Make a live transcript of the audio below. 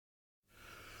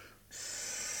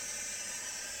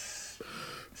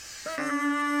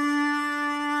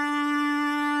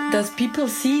Does people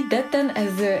see that then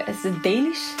as a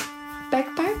Danish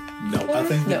bagpipe? No, I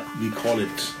think we call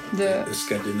it the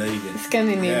Scandinavian.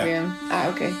 Scandinavian. Yeah. Ah,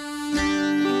 okay.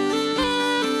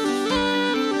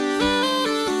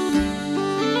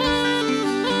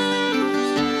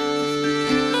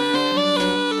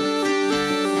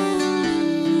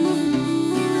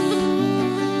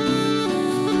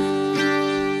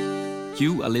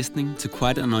 You are listening to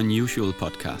quite an unusual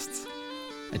podcast.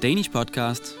 A Danish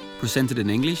podcast presented in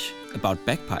English about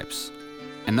bagpipes.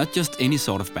 And not just any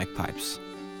sort of bagpipes.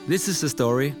 This is a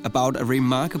story about a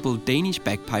remarkable Danish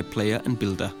bagpipe player and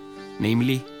builder,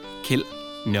 namely Keld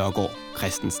Nørgaard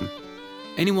Kristensen.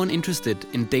 Anyone interested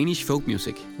in Danish folk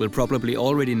music will probably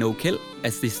already know Keld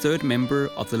as the third member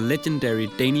of the legendary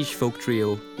Danish folk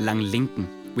trio Langlinken,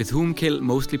 with whom Keld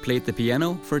mostly played the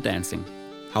piano for dancing.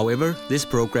 However, this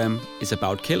program is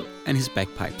about Keld and his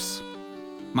bagpipes.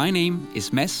 My name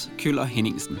is Mads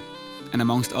Kjøller-Henningsen, and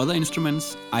amongst other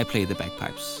instruments, I play the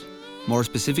bagpipes. More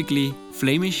specifically,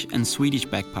 Flemish and Swedish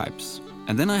bagpipes.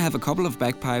 And then I have a couple of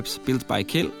bagpipes built by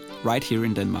Keld right here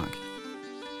in Denmark.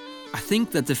 I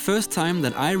think that the first time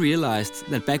that I realized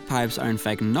that bagpipes are in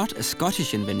fact not a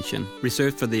Scottish invention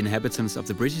reserved for the inhabitants of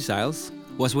the British Isles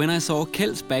was when I saw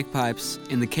Keld's bagpipes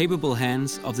in the capable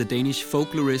hands of the Danish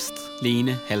folklorist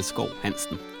Lene Halsgaard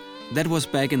Hansen. That was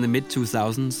back in the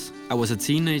mid-2000s. I was a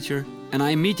teenager, and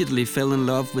I immediately fell in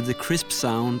love with the crisp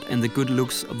sound and the good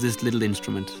looks of this little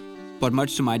instrument. But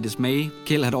much to my dismay,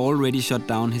 Keld had already shut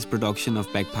down his production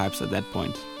of bagpipes at that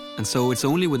point. And so it's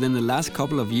only within the last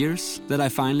couple of years that I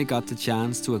finally got the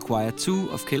chance to acquire two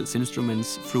of Keld's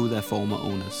instruments through their former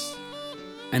owners.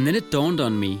 And then it dawned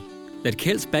on me that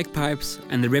Keld's bagpipes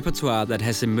and the repertoire that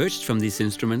has emerged from these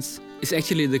instruments is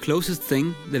actually the closest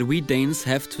thing that we Danes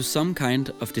have to some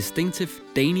kind of distinctive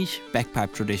Danish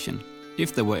bagpipe tradition,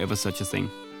 if there were ever such a thing.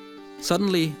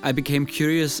 Suddenly, I became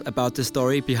curious about the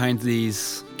story behind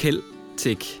these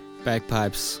Celtic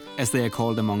bagpipes, as they are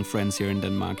called among friends here in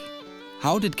Denmark.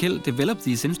 How did Keld develop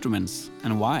these instruments,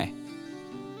 and why?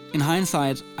 In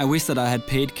hindsight, I wish that I had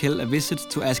paid Keld a visit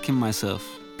to ask him myself,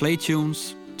 play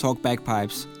tunes, talk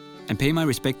bagpipes, and pay my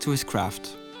respect to his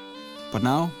craft. But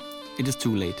now, it is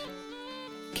too late.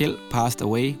 Keld passed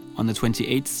away on the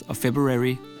 28th of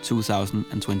February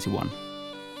 2021.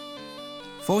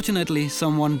 Fortunately,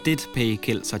 someone did pay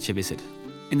Keld such a visit.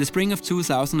 In the spring of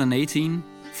 2018,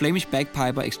 Flemish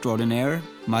bagpiper extraordinaire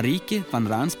Marieke van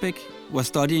Raansbæk was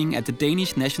studying at the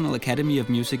Danish National Academy of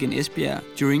Music in Esbjerg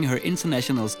during her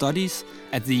international studies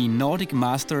at the Nordic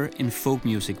Master in Folk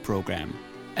Music program.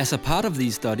 As a part of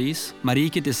these studies,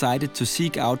 Marieke decided to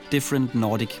seek out different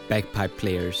Nordic bagpipe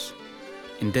players.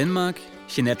 In Denmark,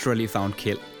 she naturally found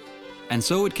Keld. And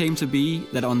so it came to be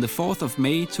that on the 4th of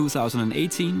May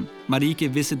 2018, Marieke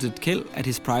visited Keld at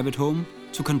his private home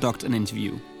to conduct an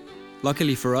interview.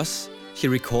 Luckily for us, she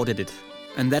recorded it.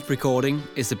 And that recording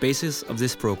is the basis of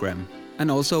this program, and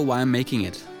also why I'm making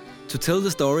it. To tell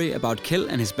the story about Keld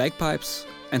and his bagpipes,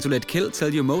 and to let Keld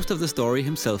tell you most of the story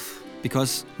himself.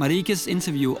 Because Marieke's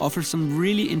interview offers some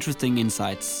really interesting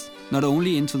insights, not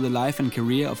only into the life and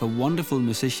career of a wonderful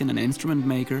musician and instrument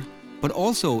maker, but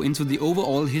also into the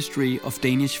overall history of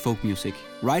Danish folk music,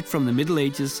 right from the Middle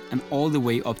Ages and all the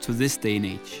way up to this day and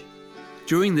age.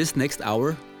 During this next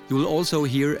hour, you will also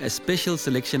hear a special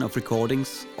selection of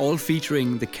recordings, all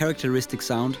featuring the characteristic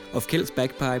sound of Keld's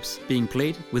bagpipes being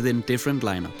played within different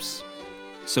lineups.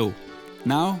 So,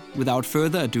 now, without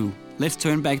further ado, let's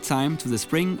turn back time to the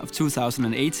spring of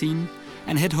 2018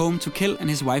 and head home to Keld and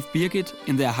his wife Birgit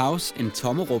in their house in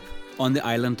Tommerup on the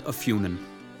island of Funen.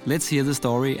 Let's hear the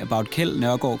story about Keld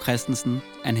Nørgaard Kristensen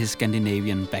and his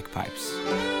Scandinavian bagpipes.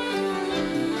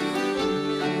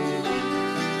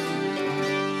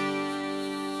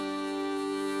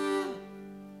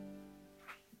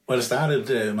 Well, I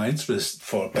started my interest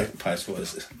for bagpipes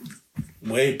was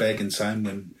way back in time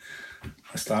when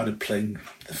I started playing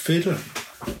the fiddle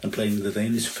and playing the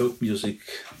Danish folk music.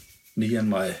 Me and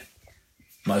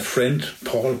my friend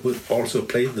Paul would also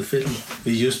play the fiddle.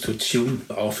 We used to tune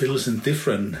our fiddles in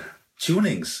different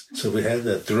tunings. So we had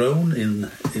a drone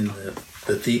in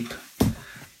the deep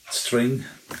string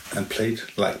and played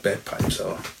like bagpipes.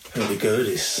 So here we go,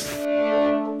 this.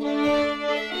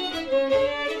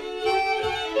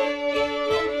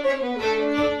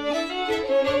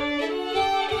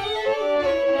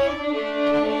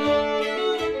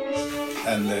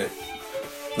 And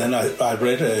then I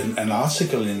read an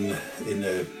article in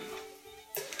a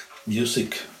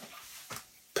music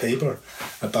paper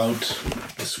about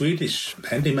a Swedish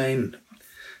handyman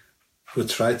who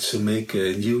tried to make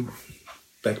new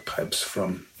bagpipes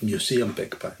from museum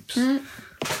bagpipes.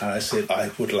 And I said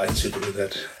I would like to do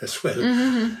that as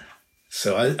well.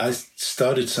 So I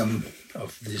started some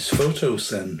of these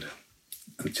photos and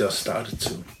just started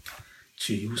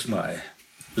to use my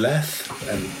lathe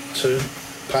and turn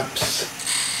pipes.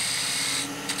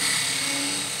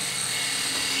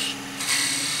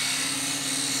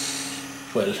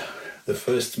 Well, the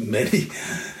first many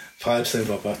pipes I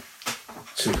were about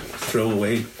to throw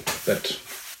away, but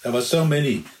there were so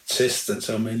many tests and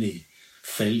so many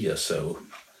failures, so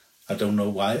I don't know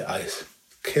why I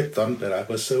kept on, but I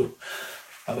was so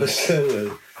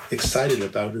excited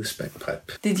about this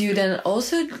bagpipe. Did you then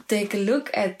also take a look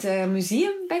at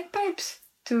museum bagpipes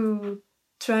to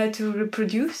try to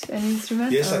reproduce an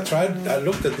instrument? Yes, I tried. I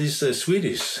looked at these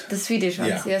Swedish. The Swedish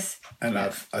ones, yes. And I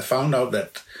found out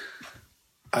that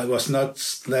I was not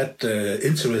that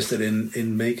interested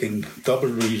in making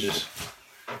double-reeded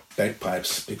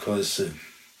bagpipes because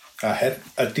I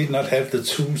did not have the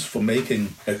tools for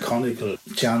making a conical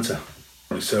chanter.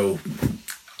 So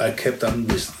I kept on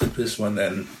with this one,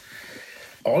 and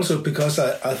also because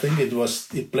I think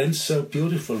it blends so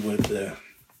beautiful with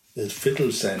the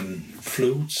fiddles and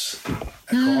flutes,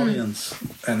 accordions,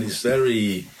 and it's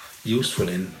very useful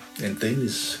in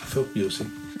Danish folk music,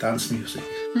 dance music.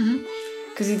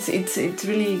 Because it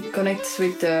really connects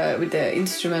with the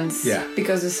instruments. Yeah.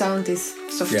 Because the sound is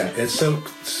softer. Yeah, it's so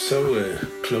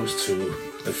close to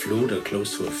a flute or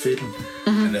close to a fiddle,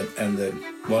 and the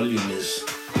volume is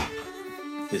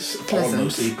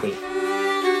almost equal.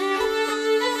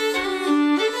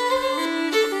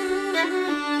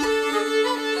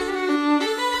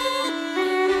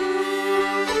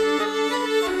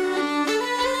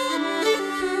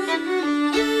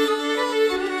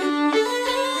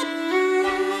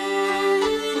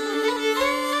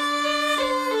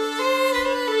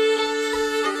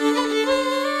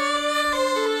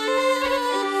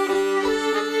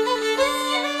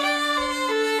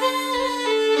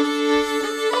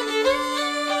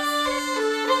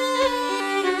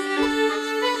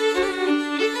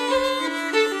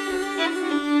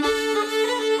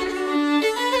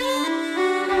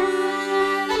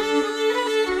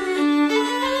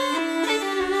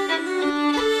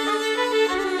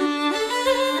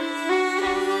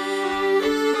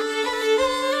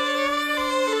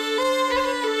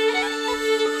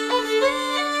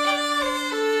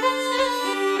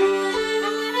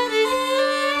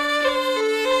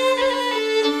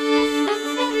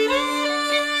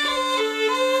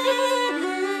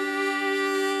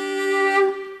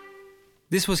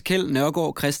 This was Keld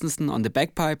Nørgaard Kristensen on the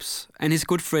bagpipes and his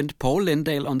good friend Paul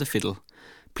Lindahl on the fiddle,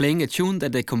 playing a tune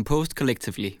that they composed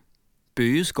collectively,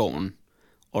 Bøgeskoven,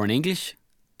 or in English,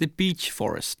 The Beech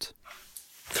Forest.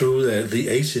 Through the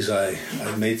ages, I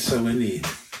made so many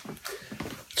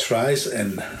tries,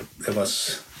 and there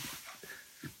was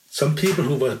some people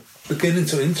who were beginning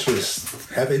to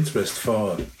have interest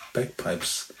for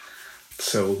bagpipes.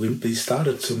 So we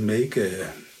started to make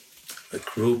a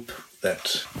group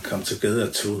that come together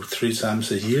 2-3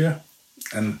 times a year,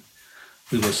 and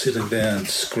we were sitting there and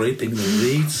scraping the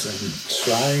reeds and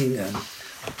trying, and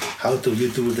how do you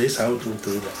do this, how do you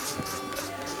do that?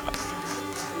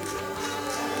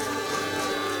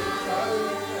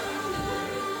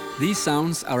 These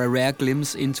sounds are a rare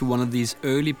glimpse into one of these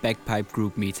early bagpipe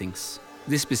group meetings.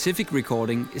 This specific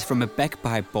recording is from a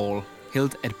bagpipe ball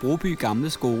held at Broby Gamle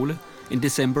Skole in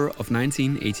December of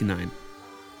 1989.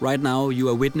 Right now you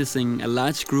are witnessing a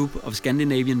large group of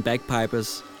Scandinavian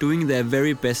bagpipers doing their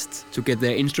very best to get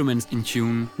their instruments in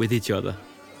tune with each other.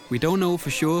 We don't know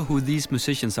for sure who these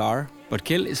musicians are, but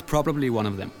Kjeld is probably one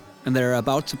of them. And they're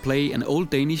about to play an old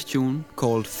Danish tune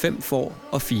called 5 får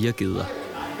og 4 geder.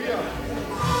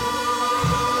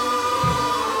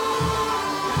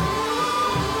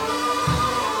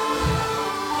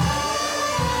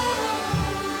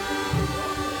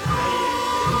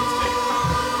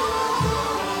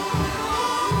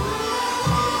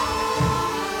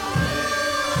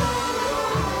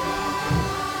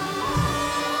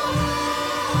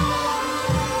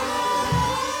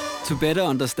 To better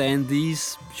understand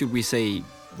these, should we say,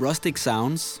 rustic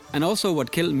sounds, and also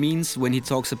what Kjeld means when he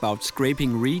talks about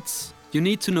scraping reeds, you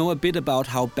need to know a bit about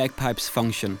how bagpipes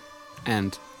function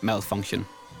and malfunction.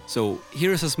 So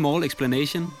here is a small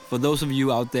explanation for those of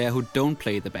you out there who don't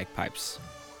play the bagpipes.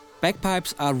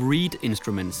 Bagpipes are reed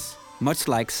instruments, much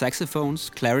like saxophones,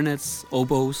 clarinets,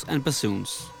 oboes and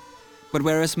bassoons. But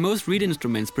whereas most reed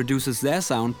instruments produces their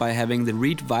sound by having the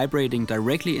reed vibrating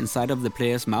directly inside of the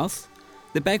player's mouth,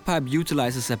 the bagpipe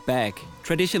utilizes a bag,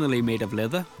 traditionally made of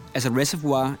leather, as a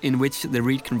reservoir in which the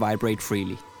reed can vibrate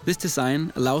freely. This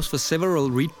design allows for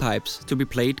several reed pipes to be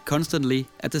played constantly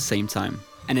at the same time.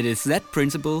 And it is that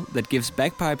principle that gives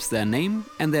bagpipes their name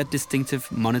and their distinctive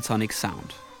monotonic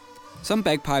sound. Some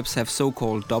bagpipes have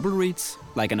so-called double reeds,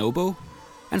 like an oboe,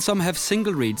 and some have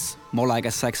single reeds, more like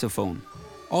a saxophone.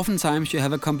 Oftentimes you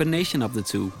have a combination of the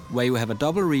two, where you have a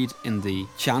double reed in the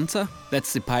chanter,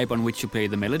 that's the pipe on which you play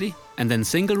the melody, and then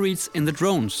single reeds in the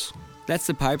drones. That's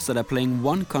the pipes that are playing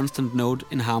one constant note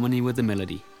in harmony with the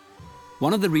melody.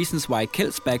 One of the reasons why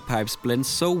Keld's bagpipes blend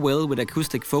so well with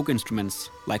acoustic folk instruments,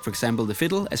 like for example the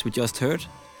fiddle as we just heard,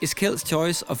 is Keld's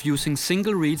choice of using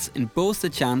single reeds in both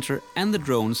the chanter and the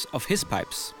drones of his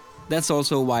pipes. That's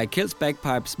also why Keld's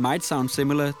bagpipes might sound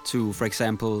similar to, for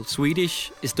example,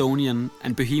 Swedish, Estonian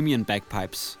and Bohemian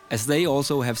bagpipes, as they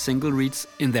also have single reeds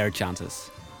in their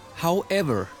chanters.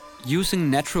 However,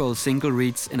 using natural single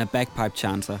reeds in a bagpipe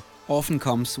chanter often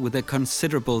comes with a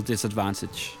considerable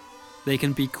disadvantage. They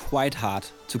can be quite hard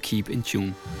to keep in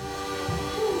tune.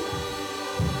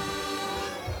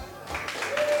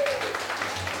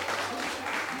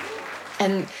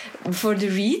 And for the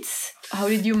reeds, how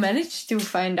did you manage to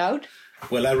find out?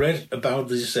 Well, I read about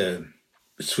these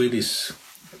Swedish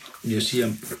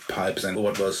museum pipes and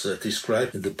what was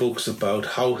described in the books about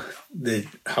how they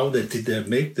did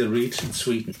make the reeds in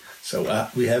Sweden. So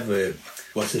we have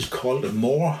what's it called, a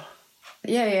moor?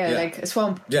 Yeah, like a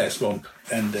swamp. Yeah, a swamp.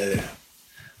 And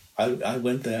I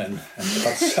went there and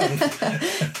cut some.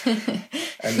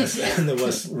 and there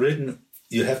was written,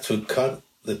 you have to cut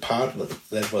the part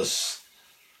that was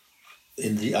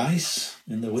in the ice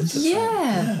in the winter time.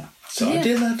 Yeah. So I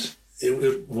did that.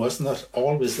 It was not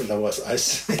always that there was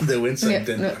ice in the winter. Yeah,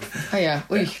 no. Oh, yeah.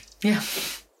 Yeah.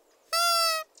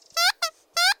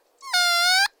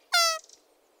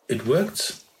 It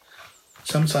worked.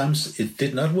 Sometimes it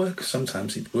did not work.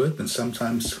 Sometimes it worked, and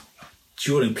sometimes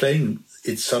during playing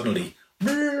it suddenly we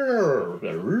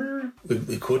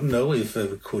couldn't know if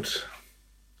we could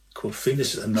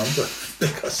finish a number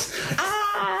because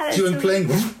during playing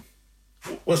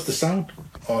was the sound,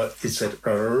 or it said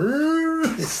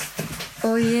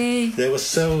oh yay. They were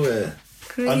so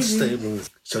unstable,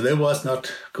 so they was not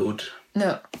good.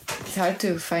 No, it's hard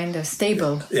to find a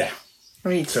stable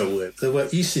reed. So they were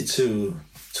easy to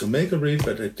make a reed,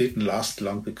 but it didn't last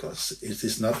long because it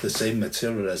is not the same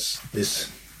material as this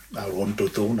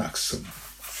Rondodonax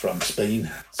from Spain.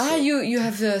 So you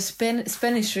have the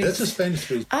Spanish reed. That's a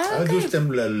Spanish reed. I used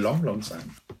them a long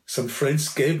time. Some friends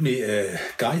gave me a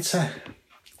gaita,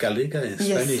 galega in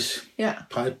Spanish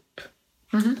pipe.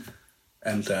 Mm-hmm.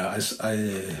 And I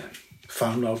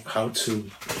found out how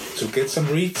to get some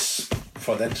reeds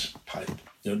for that pipe.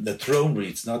 You know, the drone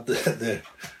reeds, not the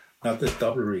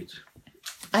double reed.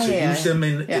 Use them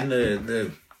in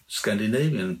the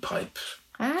Scandinavian pipe.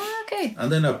 Okay.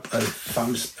 And then I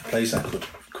found a place I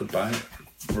could buy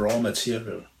raw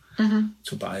material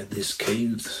to buy these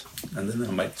canes, and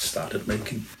then I started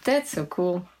making. That's so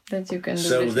cool that you can do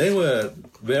So this. they were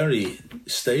very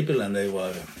stable, and they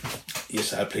were.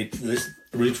 Yes, I played this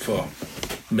reed for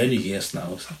many years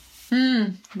now. So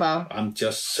Wow. I'm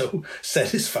just so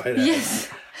satisfied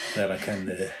that I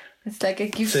can. It's like a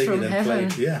gift take from it and heaven.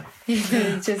 play. Yeah.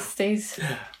 It just stays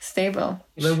stable.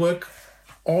 They work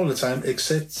all the time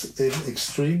except in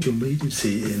extreme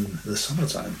humidity in the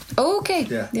summertime. Oh, okay.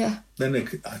 Yeah. Then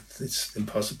it's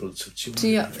impossible to tune.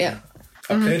 Yeah.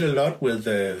 I played a lot with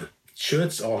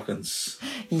church organs.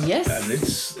 Yes. And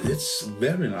it's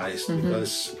very nice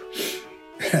because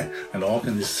an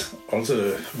organ is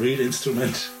also a reed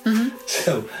instrument.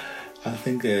 So I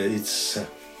think it's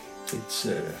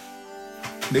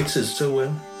mixes so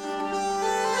well.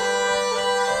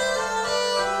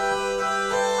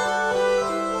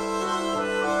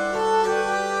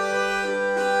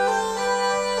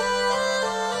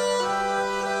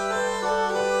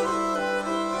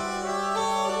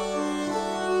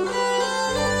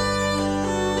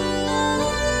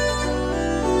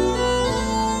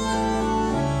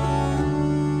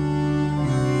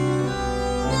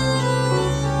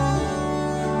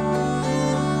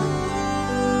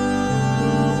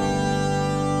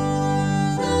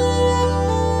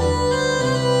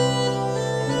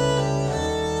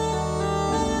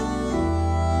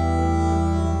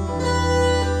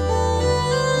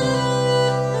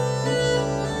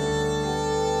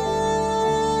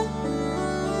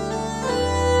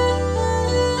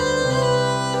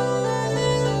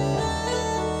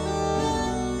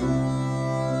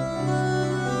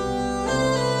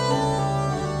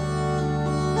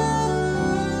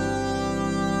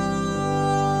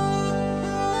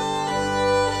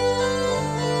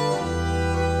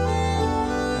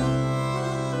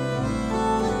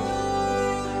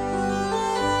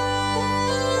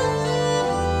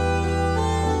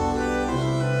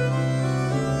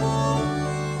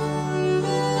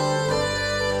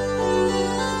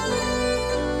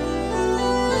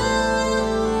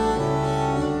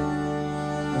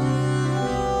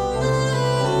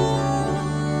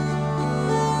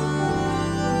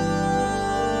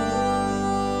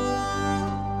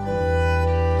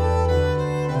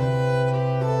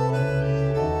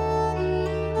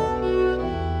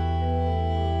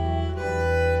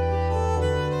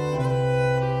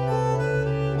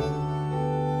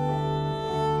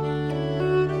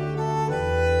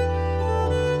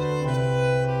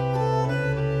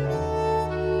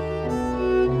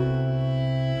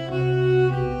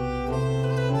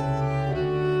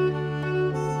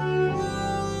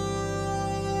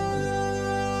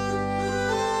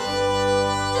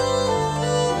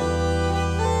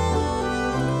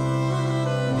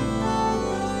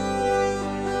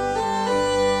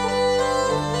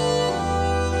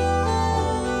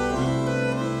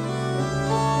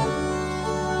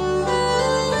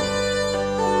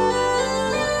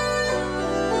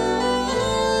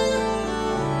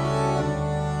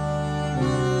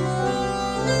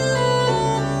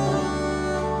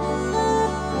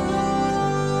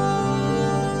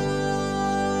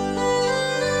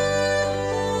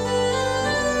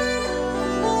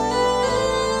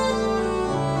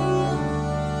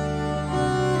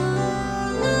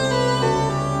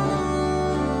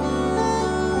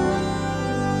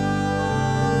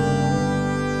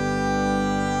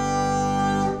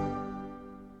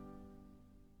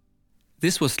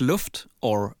 This was Luft,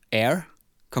 or Air,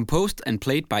 composed and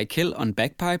played by Keld on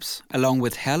bagpipes, along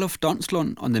with Herluf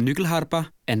Donslund on the nyckelharpa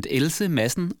and Else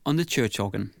Madsen on the church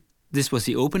organ. This was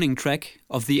the opening track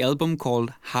of the album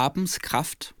called Harpens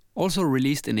Kraft, also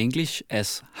released in English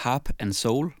as Harp and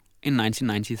Soul in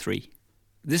 1993.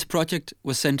 This project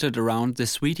was centered around the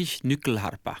Swedish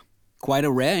nyckelharpa, quite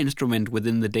a rare instrument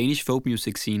within the Danish folk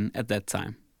music scene at that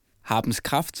time. Harpens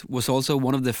Kraft was also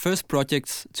one of the first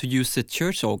projects to use the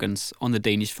church organs on the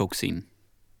Danish folk scene.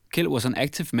 Keld was an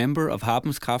active member of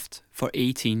Harpens Kraft for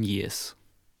 18 years.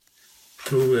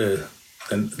 Through the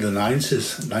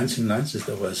 1990s,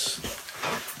 there was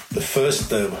the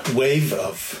first wave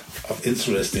of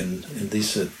interest in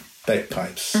these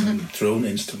bagpipes and drone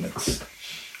instruments.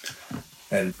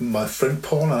 And my friend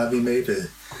Paul and I, we made a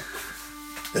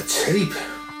tape.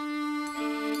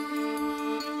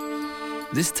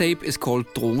 This tape is called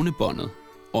Dronebåndet,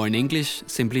 or in English,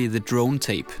 simply the drone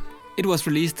tape. It was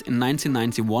released in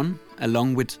 1991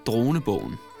 along with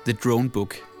Dronebogen, the drone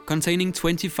book, containing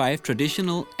 25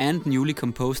 traditional and newly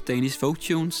composed Danish folk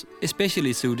tunes,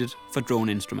 especially suited for drone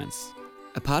instruments.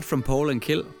 Apart from Paul and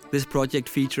Keld, this project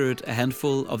featured a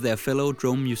handful of their fellow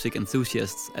drone music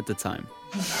enthusiasts at the time.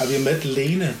 Have you met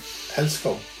Lene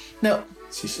Halskov? No.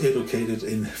 She's educated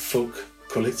in folk,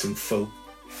 collecting folk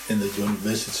in the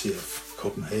University of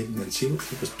Copenhagen, and she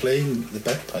was playing the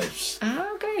bagpipes. Ah,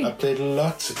 okay. I played a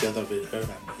lot together with her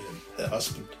and her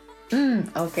husband.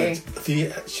 Okay. But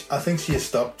I think she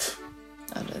stopped.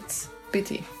 Oh, that's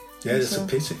pity. Yeah, it's a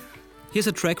pity. Here's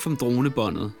a track from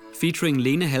Dronebåndet, featuring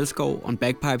Lene Halskov on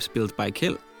bagpipes built by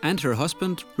Keld and her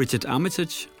husband, Richard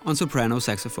Armitage, on soprano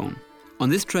saxophone. On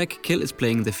this track, Keld is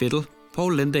playing the fiddle,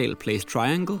 Paul Lindahl plays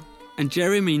triangle, and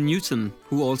Jeremy Newton,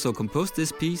 who also composed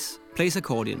this piece, plays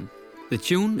accordion. The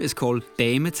tune is called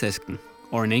Dametasken,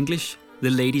 or in English, The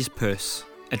Lady's Purse,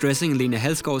 addressing Lene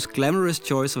Halskov's glamorous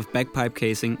choice of bagpipe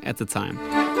casing at the time.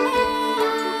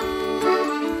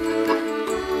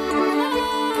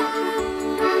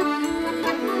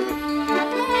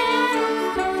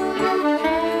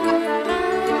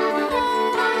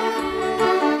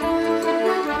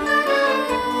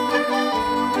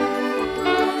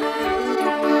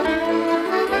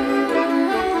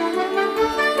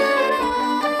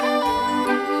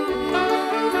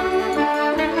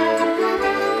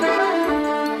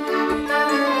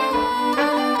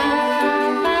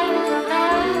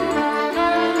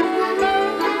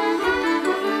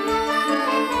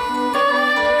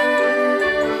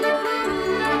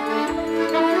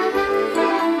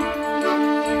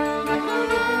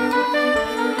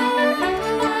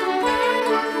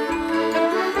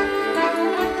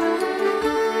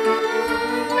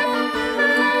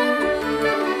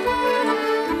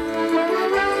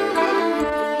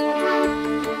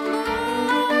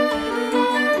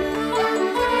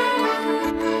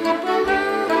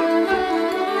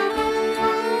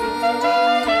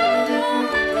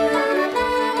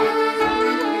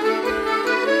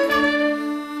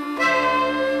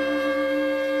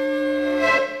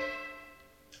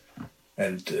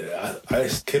 And I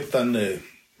kept on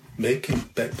making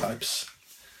bagpipes.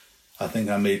 I think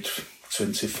I made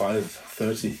 25,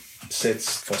 30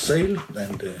 sets for sale,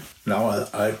 and now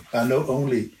I know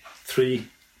only 3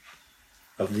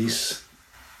 of these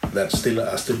that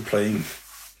are still playing.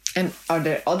 And are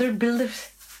there other builders?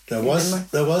 There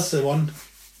was the one.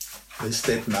 He's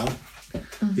dead now.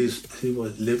 He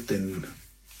lived in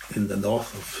the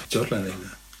north of Jutland, in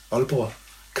Aalborg.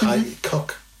 Kai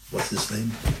Kok was his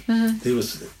name. He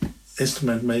was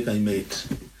instrument maker. He made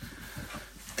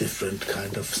different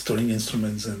kind of string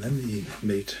instruments, and then he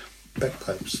made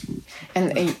bagpipes.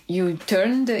 And you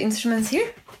turn the instruments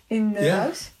here in the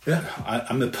house? Yeah,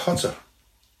 I'm a potter.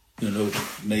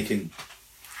 Making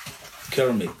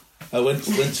ceramic. I went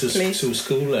to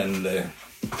school and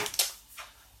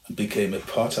became a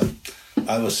potter.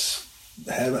 I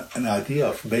had an idea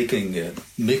of making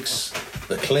mix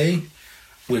the clay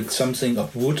with something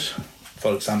of wood.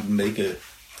 For example, make a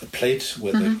plate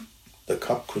where the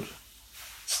cup could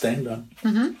stand on.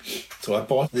 So I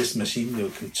bought this machine you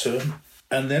can turn,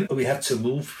 and then we had to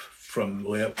move from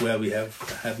where we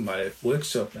have my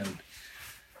workshop, and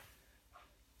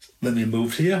then we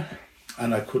moved here,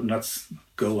 and I could not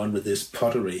go on with this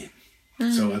pottery.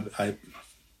 So I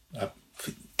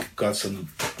got some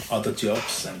other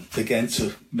jobs and began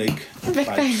to make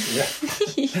pipes.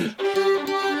 Yeah.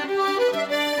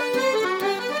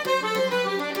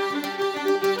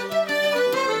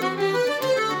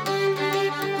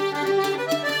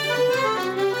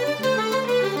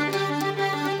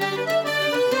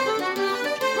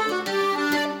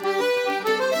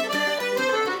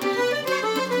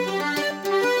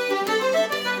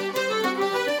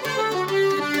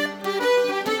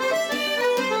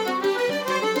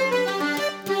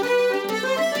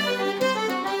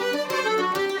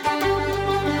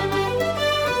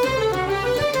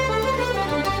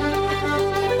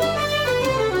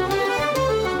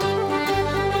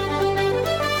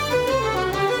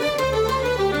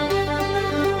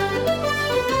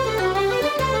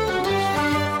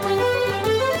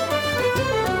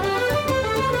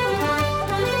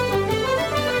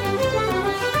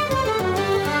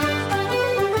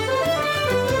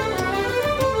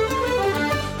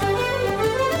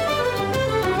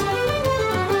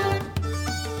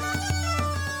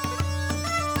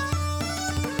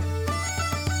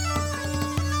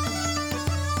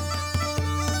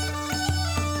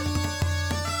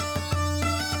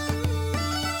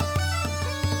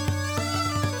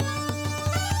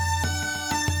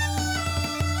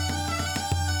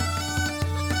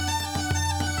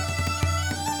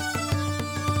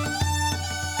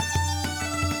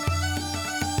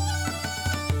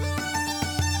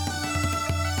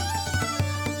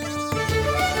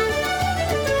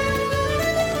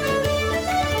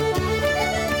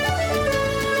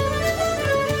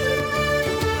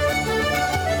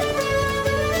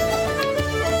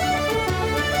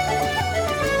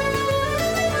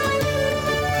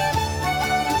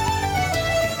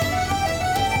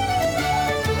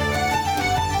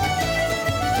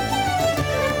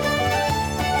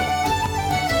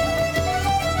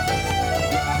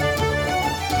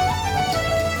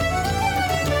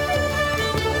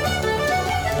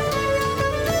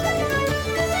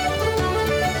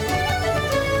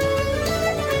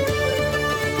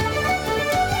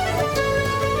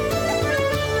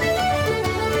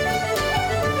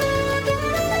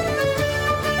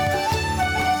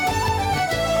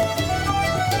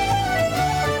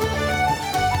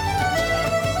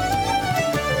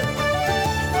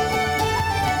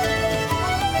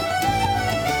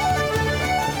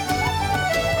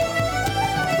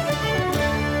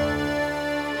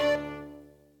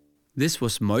 This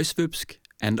was Møgsvøbsk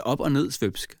and Op og Ned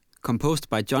Svøbsk, composed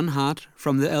by John Hart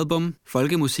from the album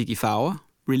Folkemusik i farver,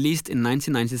 released in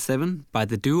 1997 by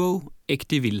the duo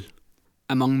Ægte Vild.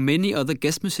 Among many other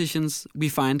guest musicians, we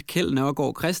find Keld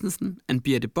Nørgaard Kristensen and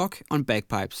Birte Bock on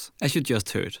bagpipes, as you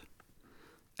just heard.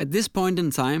 At this point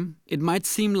in time, it might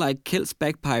seem like Keld's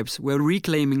bagpipes were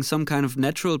reclaiming some kind of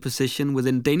natural position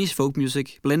within Danish folk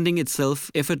music, blending itself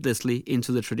effortlessly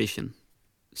into the tradition.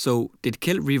 So, did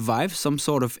Keld revive some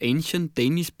sort of ancient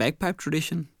Danish bagpipe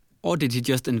tradition? Or did he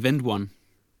just invent one?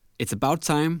 It's about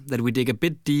time that we dig a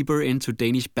bit deeper into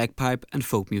Danish bagpipe and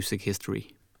folk music history.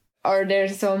 Are there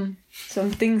some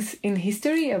things in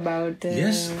history about...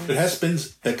 Yes, it has been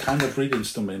a kind of reed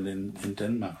instrument in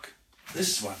Denmark.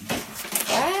 This one.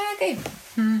 Okay.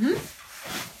 Mm-hmm.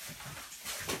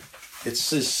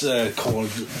 It's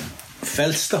called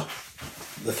Falster.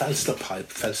 The Falster pipe.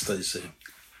 Falster is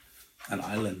an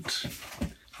island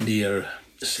near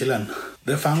Zealand.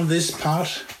 They found this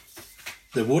part,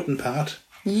 the wooden part.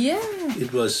 Yeah.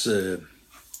 It was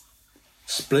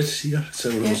split here, so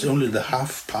it was only the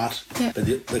half part, but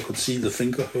they could see the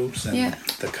finger holes and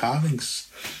the carvings.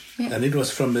 Yeah. And it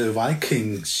was from a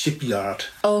Viking shipyard.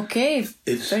 Okay,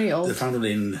 very old. They found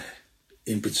it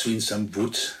in between some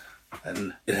wood,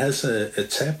 and it has a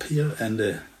tap here and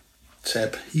a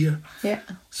tap here. Yeah.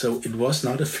 So it was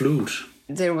not a flute.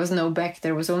 There was no back.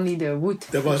 There was only the wood.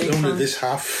 There was only this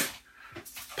half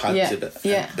part.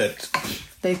 But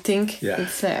they think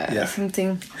it's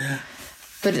something. Yeah.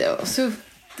 But also,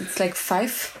 it's like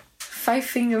five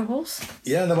finger holes.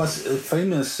 Yeah, there was a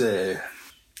famous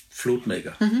flute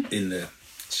maker in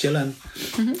Zealand,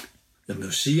 the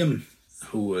museum,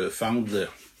 who found the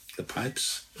pipe,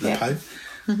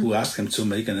 who asked him to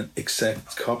make an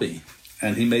exact copy.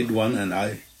 And he made one, and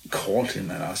I called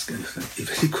him and asked him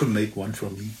if he could make one for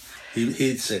me.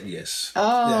 He said yes.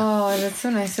 Oh, that's so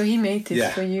nice. So he made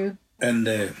this for you. And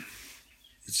it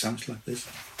sounds like this.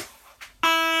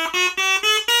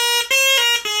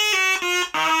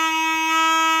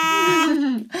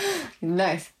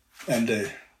 Nice. And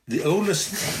the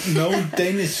oldest known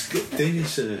Danish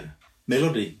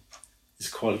melody is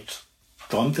called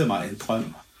Drømte mig en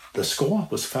drøm. The score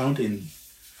was found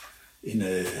in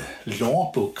a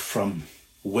law book from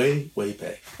way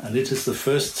back, and it is the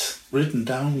first written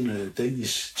down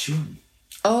Danish tune.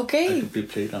 Okay. That could be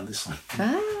played on this one.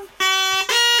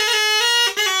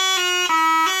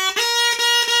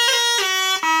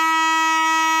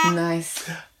 Nice.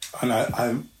 And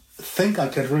I think I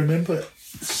can remember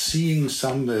seeing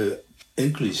some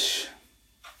English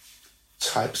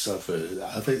types of,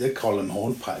 I think they call them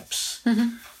hornpipes,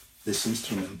 this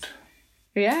instrument.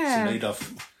 Yeah. It's made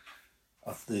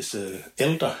of this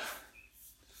elder.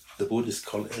 The wood is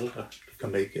called elder. You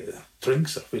can make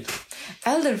drinks of it.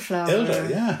 Elderflower. Elder,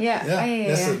 yeah.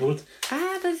 That's the wood.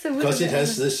 That's the wood. Because it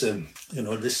has this,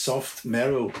 this soft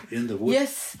marrow in the wood.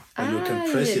 Yes. And you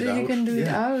can press it out. You can do it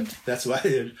out. That's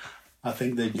why I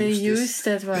think they use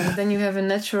that one. Yeah. Then you have a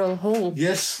natural hole.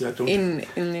 Yes, in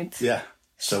it. Yeah.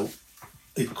 So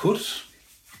it could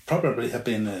probably have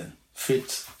been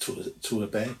fit to a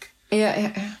bag.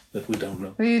 Yeah. But we don't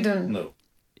know. We don't know.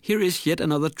 Here is yet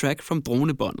another track from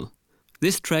Dronebåndet.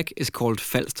 This track is called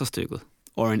Falsterstykket,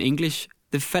 or in English,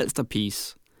 the Falster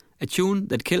Piece, a tune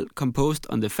that Keld composed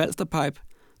on the Falster pipe,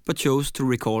 but chose to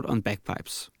record on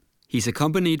bagpipes. He's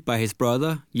accompanied by his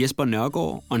brother Jesper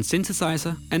Nørgaard on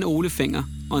synthesizer and Ole Fenger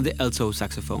on the alto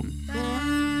saxophone.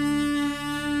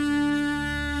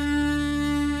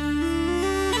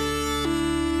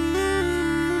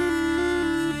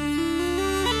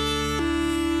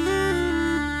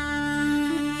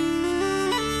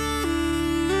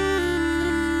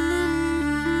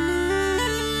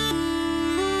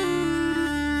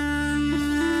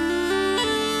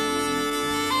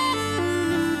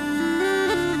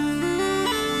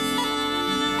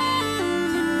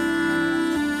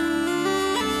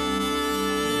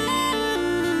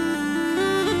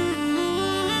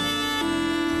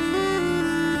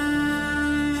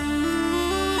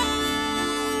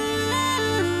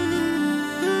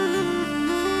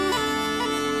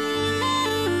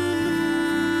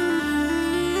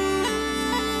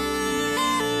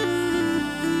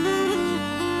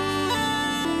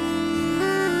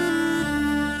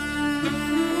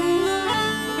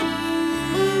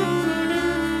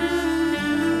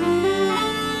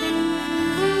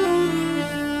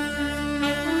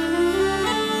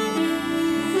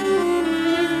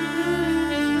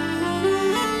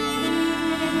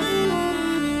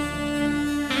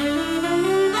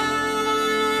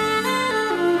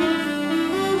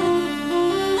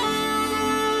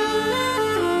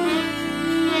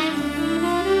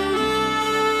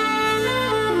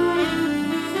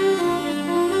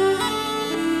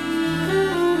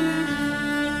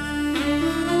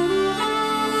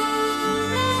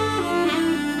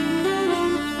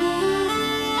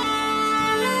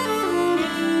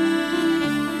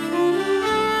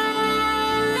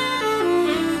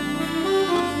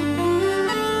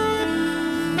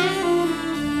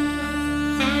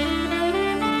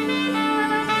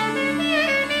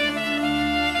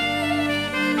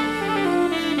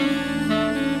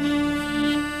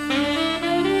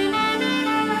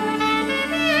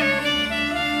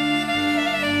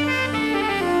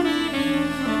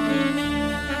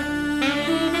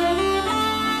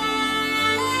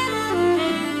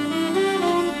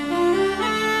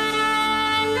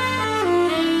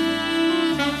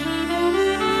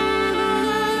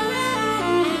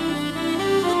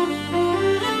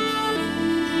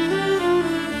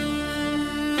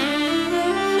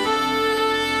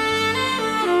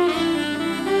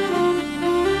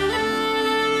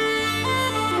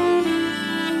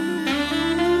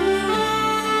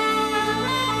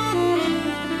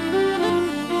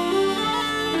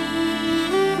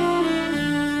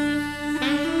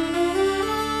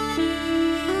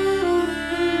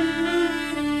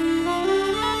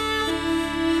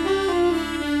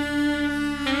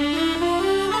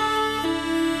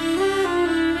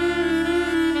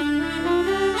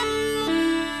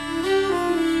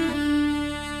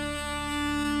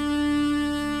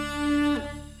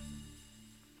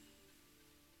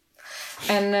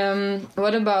 And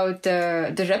what about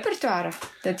the repertoire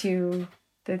that you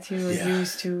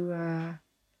use to?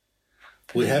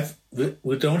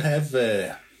 We don't have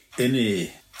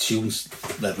any tunes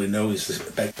that we know is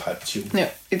a bagpipe tune. No,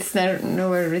 it's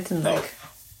nowhere written like.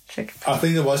 I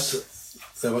think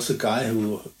there was a guy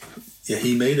who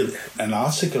he made an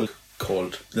article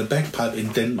called "The Bagpipe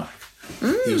in Denmark."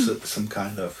 He was some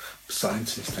kind of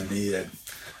scientist, and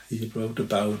he wrote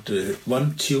about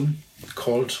one tune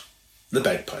called "The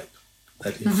Bagpipe"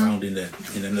 that he found in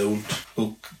an old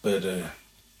book, but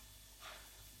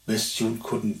this tune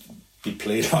couldn't be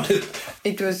played on it.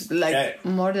 It was like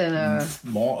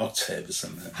more octaves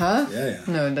and that. Huh? Yeah.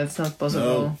 No, that's not possible.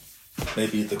 No,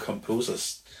 maybe the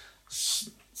composers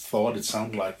thought it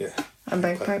sounded like a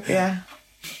bagpipe. Yeah.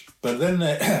 But then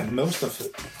most of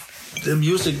the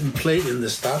music played in the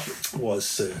start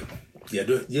was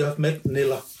you have met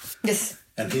Niller. Yes.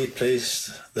 And he plays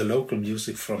the local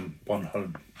music from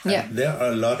Bornholm. Yeah. And there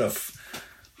are a lot of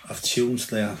tunes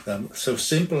there that are so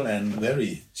simple and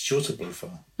very suitable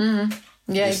for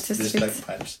these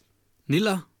bagpipes.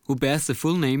 Niller, who bears the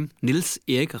full name Niels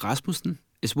Erik Rasmussen,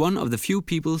 is one of the few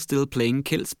people still playing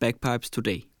Keld's bagpipes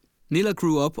today. Niller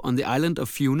grew up on the island of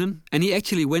Funen, and he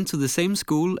actually went to the same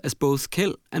school as both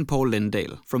Keld and Paul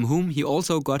Lendahl, from whom he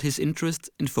also got his interest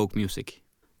in folk music.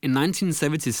 In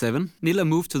 1977, Niller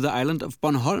moved to the island of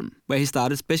Bornholm, where he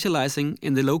started specializing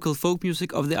in the local folk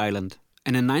music of the island.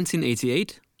 And in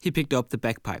 1988, he picked up the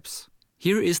bagpipes.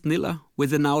 Here is Niller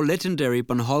with the now legendary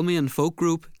Bornholmian folk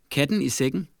group Katten i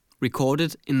Sækken,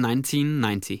 recorded in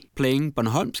 1990, playing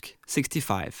Bornholmsk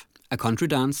 65, a country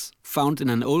dance found in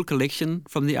an old collection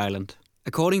from the island.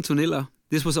 According to Niller,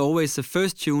 this was always the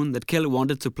first tune that Keld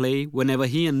wanted to play whenever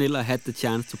he and Niller had the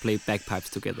chance to play bagpipes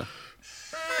together.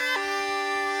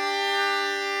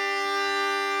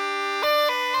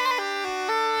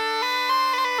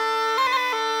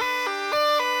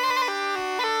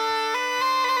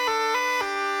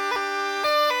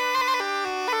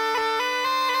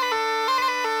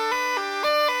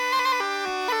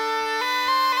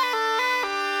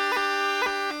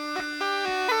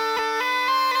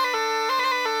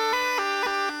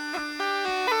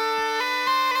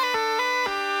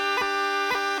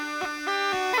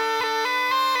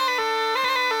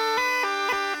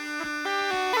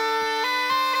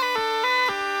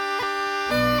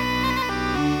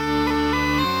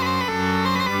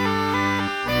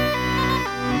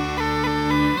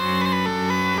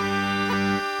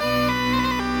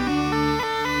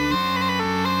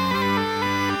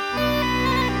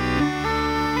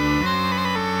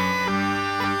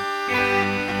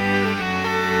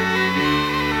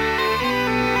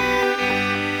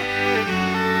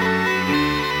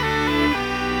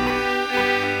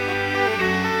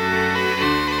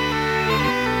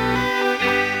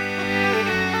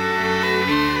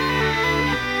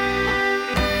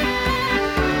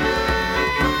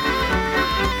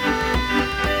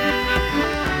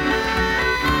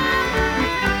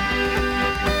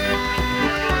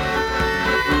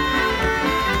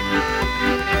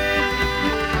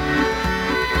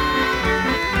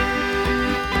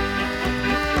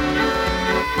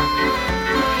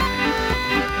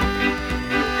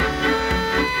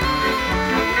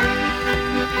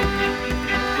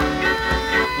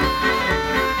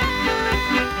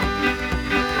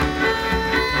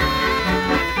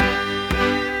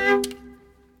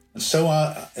 So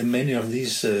are many of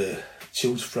these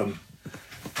tunes from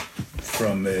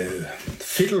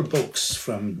fiddle books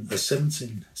from the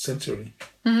 17th century.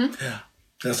 Mm-hmm. Yeah,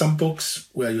 there are some books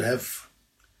where you have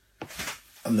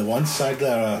on the one side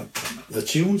there are the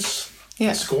tunes,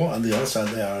 the score, on the other side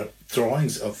there are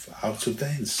drawings of how to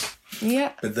dance.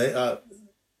 Yeah, but they are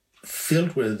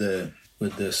filled with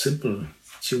the simple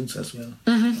tunes as well,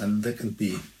 and they can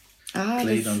be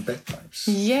played on bagpipes.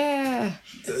 Yeah,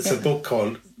 it's a book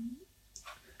called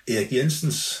Erik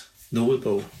Jensen's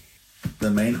Nodebog.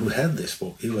 The man who had this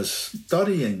book, he was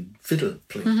studying fiddle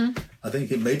playing. Mm-hmm. I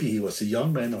think maybe he was a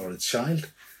young man or a child,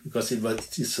 because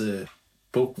it is a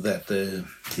book that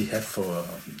he had for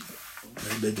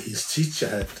maybe his teacher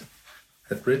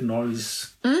had written all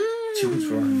these tunes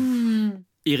for him.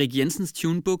 Erik Jensen's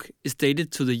tune book is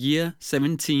dated to the year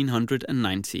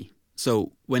 1790.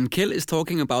 So when Keld is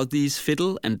talking about these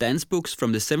fiddle and dance books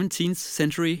from the 17th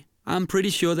century, I'm pretty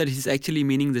sure that he's actually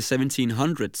meaning the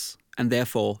 1700s, and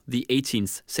therefore the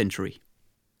 18th century.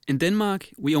 In Denmark,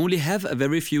 we only have a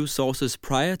very few sources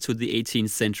prior to the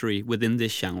 18th century within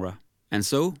this genre. And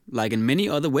so, like in many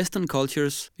other Western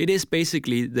cultures, it is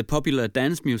basically the popular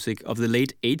dance music of the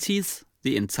late 80s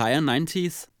the entire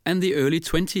 19th and the early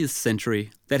 20th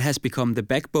century that has become the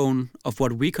backbone of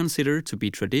what we consider to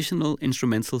be traditional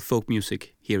instrumental folk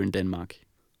music here in Denmark.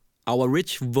 Our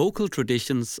rich vocal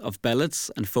traditions of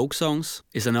ballads and folk songs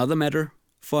is another matter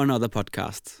for another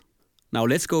podcast. Now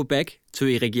let's go back to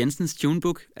Erik Jensen's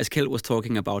tunebook, as Keld was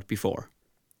talking about before.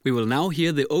 We will now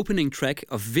hear the opening track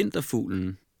of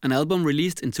Vinterfuglen, an album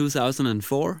released in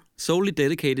 2004, solely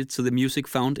dedicated to the music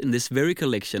found in this very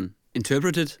collection,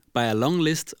 interpreted by a long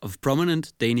list of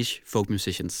prominent Danish folk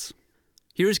musicians.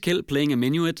 Here is Keld playing a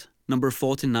minuet, number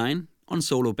 49, on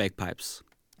solo bagpipes.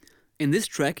 In this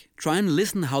track, try and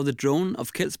listen how the drone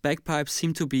of Keld's bagpipes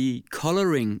seem to be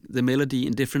coloring the melody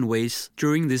in different ways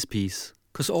during this piece.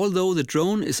 Because although the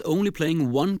drone is only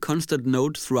playing one constant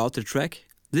note throughout the track,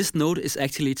 this note is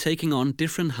actually taking on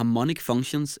different harmonic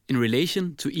functions in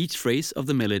relation to each phrase of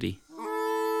the melody.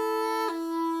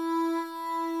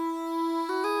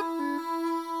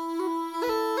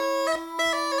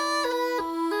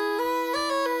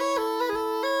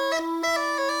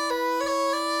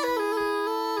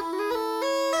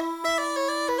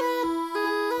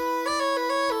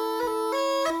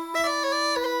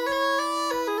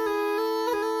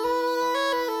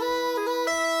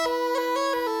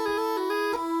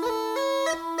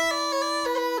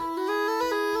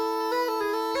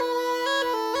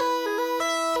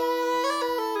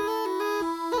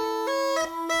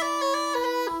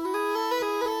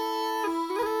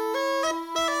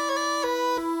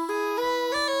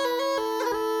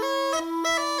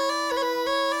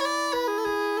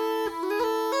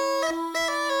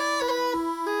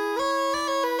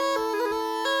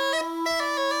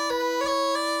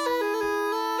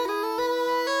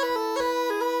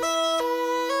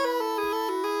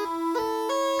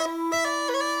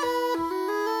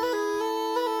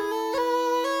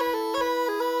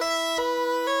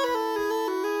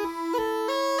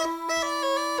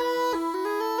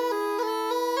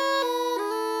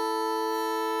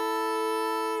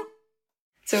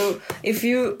 So if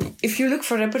you look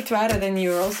for repertoire, then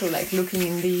you're also like looking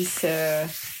in these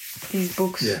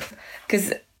books. Yeah.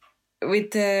 Because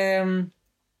with the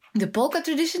polka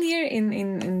tradition here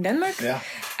in Denmark,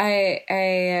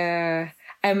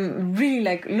 I'm really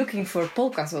like looking for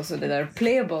polkas also that are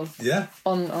playable. Yeah.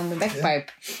 On the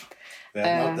bagpipe. There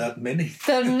are not that many.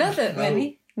 There are not that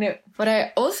many. No. What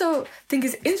I also think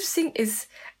is interesting is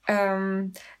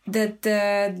that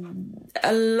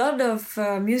a lot of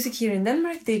music here in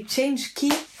Denmark, they change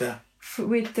key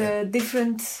with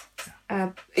different...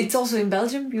 it's also in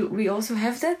Belgium, we also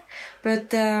have that,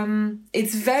 but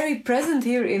it's very present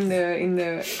here in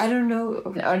the I don't know,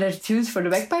 are there tunes for the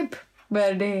bagpipe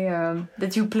where they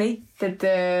that you play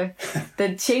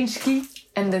that change key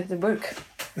and that work?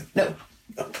 No.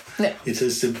 It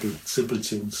is simple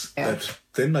tunes. Yeah. But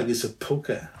Denmark is a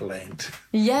polka land.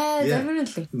 Yeah,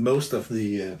 definitely. Most of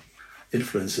the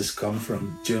influences come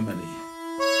from Germany.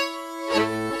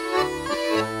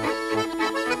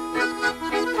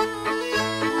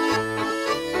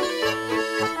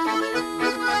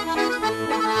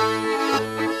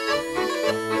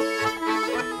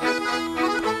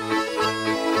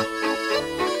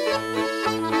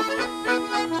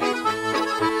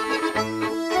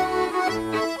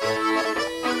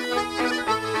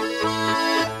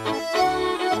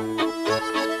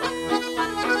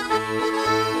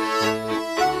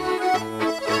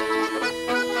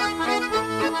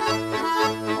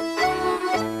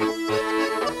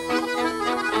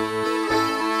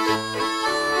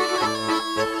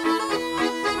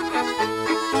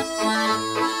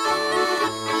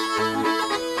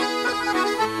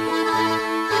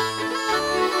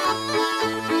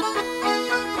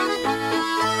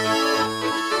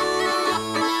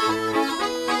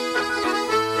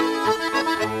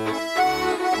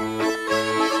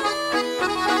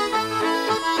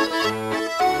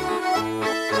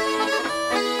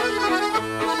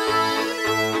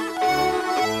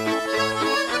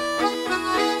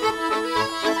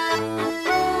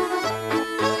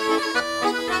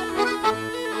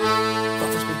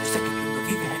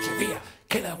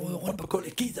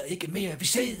 Vi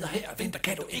sidder her og venter,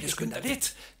 kan du ikke skynde dig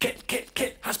lidt?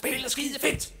 Keld har spillet skide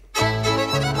fedt.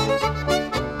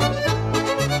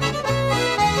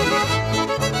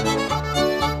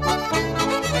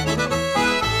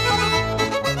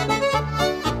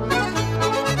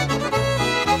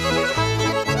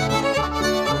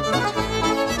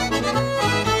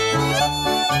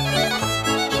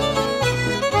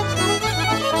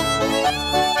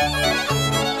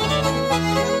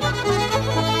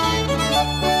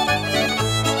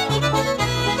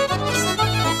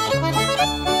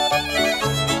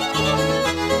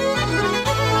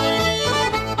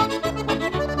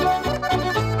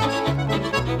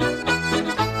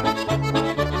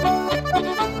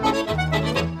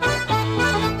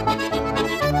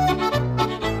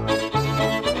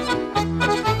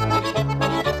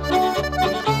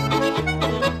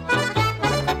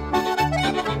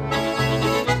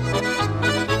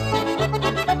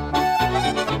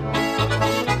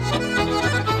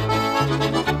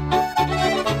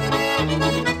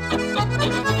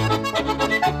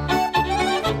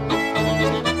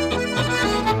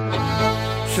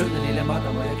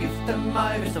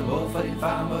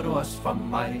 for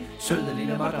mig. Søde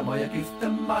lille mutter, må jeg gifte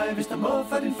mig? Hvis du må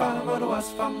for din far, må du også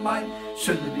for mig.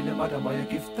 Søde lille mutter, må jeg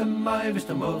gifte mig? Hvis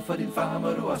du må for din far, må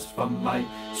du også for mig.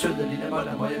 Søde lille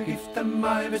mutter, må jeg gifte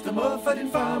mig? Hvis du må for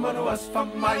din far, må du også for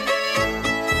mig.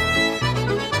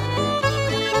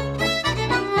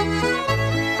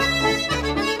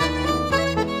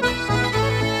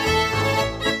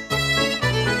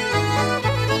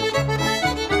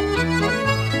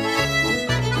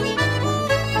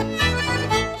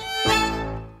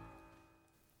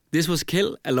 This was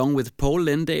Keld along with Paul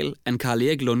Lendahl and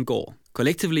Karl-Erik Lundgaard,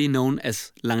 collectively known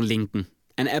as Langlinken,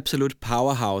 an absolute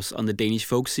powerhouse on the Danish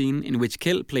folk scene in which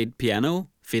Keld played piano,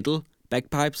 fiddle,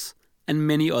 bagpipes and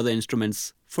many other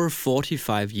instruments for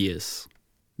 45 years.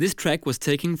 This track was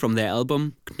taken from their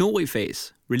album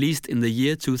Knorrifas, released in the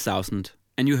year 2000,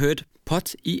 and you heard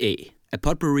Pot i A, a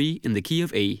potpourri in the key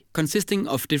of A, consisting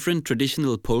of different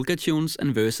traditional polka tunes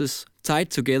and verses,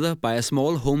 tied together by a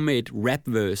small homemade rap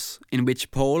verse, in which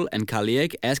Paul and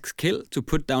Karl-Erik asked Keld to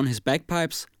put down his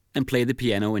bagpipes and play the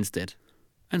piano instead.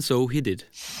 And so he did.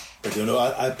 But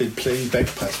I've been playing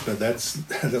bagpipes, but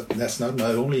that's not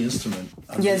my only instrument.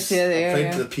 I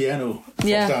played the piano for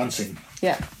dancing.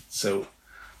 Yeah. So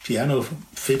piano,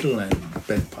 fiddle and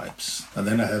bagpipes. And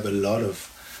then I have a lot of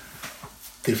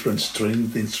different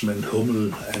stringed instrument,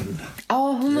 hummel and...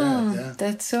 Oh, hummel. Yeah.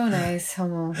 That's so nice,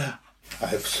 hummel. Yeah. I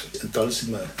have a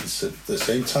dulcimer, it's the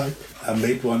same type. I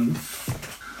made one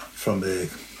from a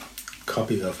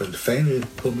copy of a Fanø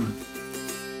hummel.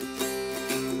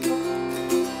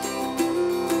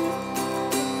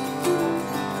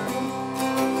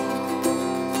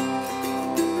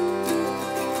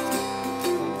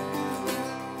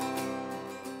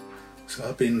 So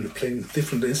I've been playing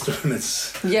different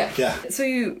instruments. Yeah. So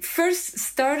you first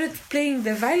started playing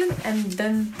the violin and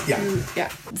then...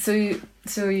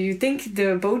 So you think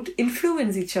they both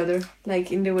influence each other,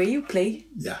 like in the way you play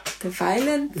the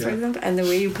violin, for example, and the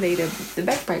way you play the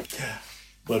bagpipe. Yeah.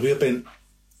 Well, we have been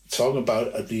talking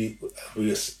about we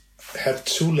have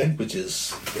two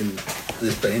languages in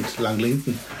this band,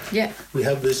 Langlinken. Yeah. We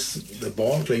have the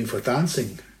ball playing for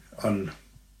dancing on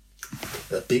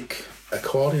a big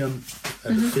accordion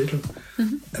and a fiddle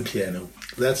and piano.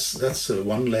 That's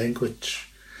one language.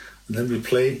 And then we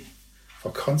play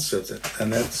for concerts,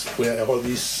 and that's where all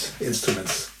these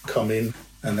instruments come in,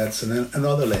 and that's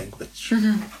another language.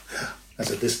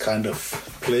 So this kind of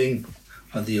playing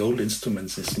on the old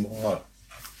instruments is more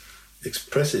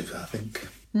expressive, I think.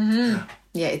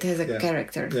 Yeah, it has a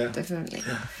character, definitely.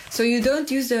 Yeah. So you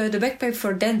don't use the bagpipe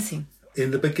for dancing?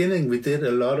 In the beginning, we did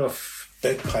a lot of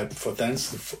bagpipe for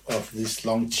dancing of these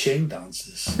long chain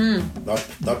dances,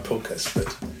 not polkas, but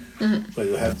where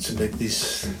you have to make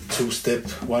these two-step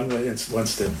one way and one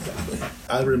step the other way.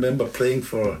 I remember playing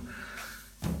for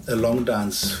a long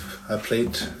dance. I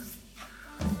played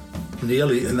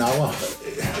nearly an hour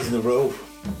in a row,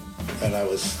 and I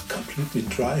was completely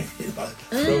dry in my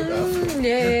throat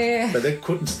after. But I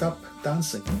couldn't stop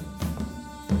dancing.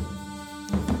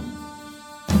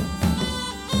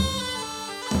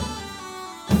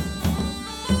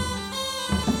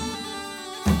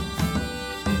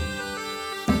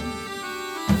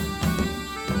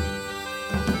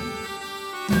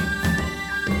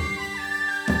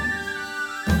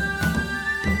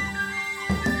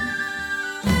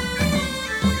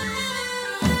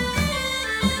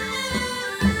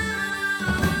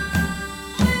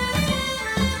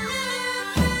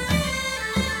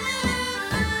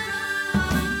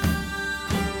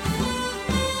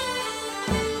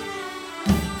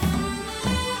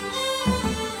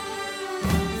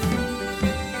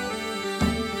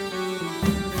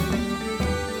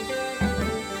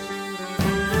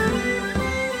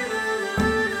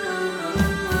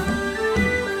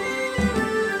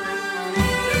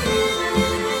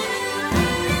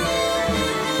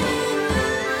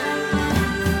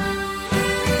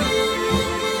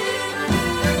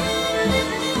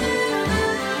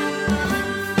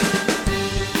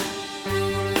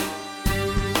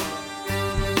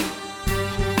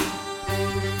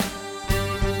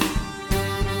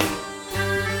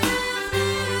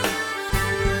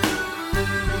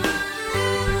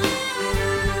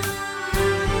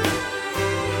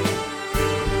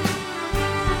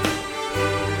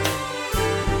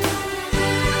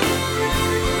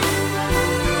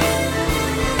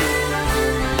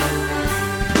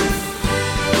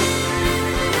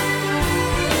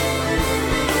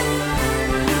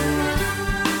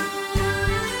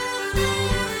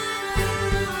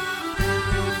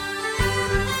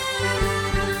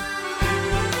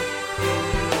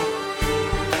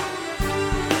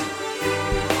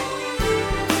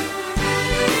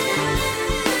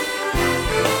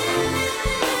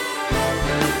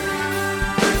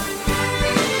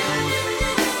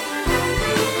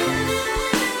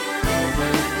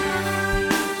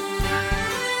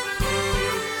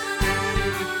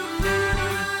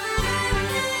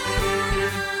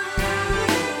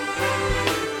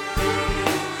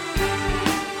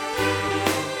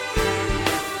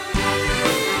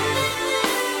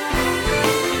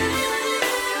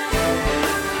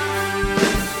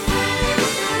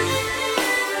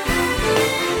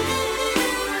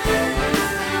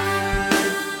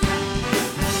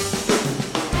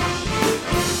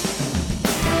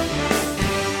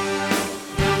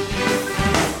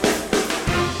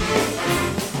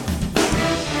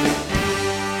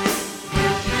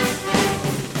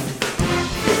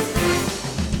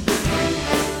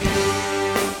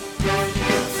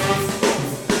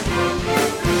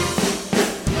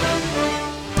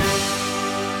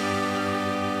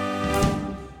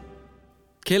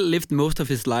 Keld lived most of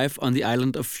his life on the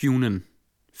island of Funen.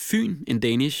 Fyn in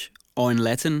Danish, or in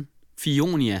Latin,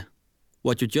 Fionia.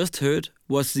 What you just heard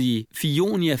was the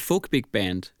Fionia Folk Big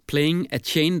Band playing a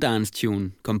chain dance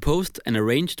tune composed and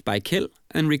arranged by Keld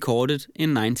and recorded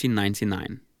in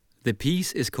 1999. The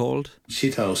piece is called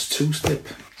Shithouse Two-Step.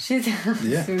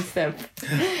 Shithouse Two-Step.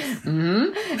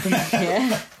 Mm-hmm.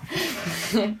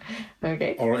 Yeah.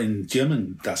 Okay. Or in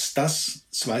German, das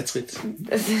Zweitritt.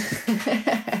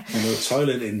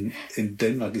 Toilet in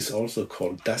Denmark is also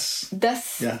called das.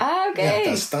 Das. Yeah. Ah, okay.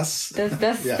 Yeah, das. Das.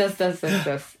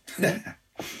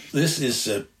 This is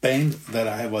a band that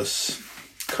I was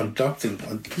conducting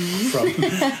from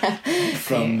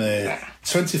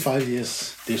 25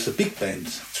 years. There's a big band,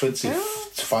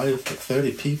 25,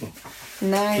 30 people.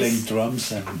 Nice. Playing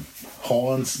drums and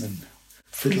horns and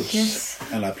fiddles. Yes.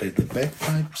 And I played the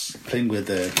bagpipes, playing with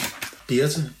the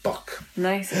Birte Bock.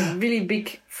 Nice, a really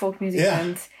big folk music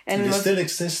band. And it still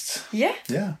exists. Yeah?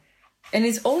 Yeah. And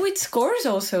it's all with scores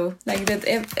also. Like that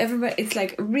everybody, it's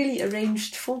like really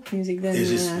arranged folk music then.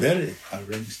 It is very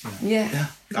arranged. Yeah.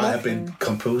 I have been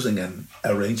composing and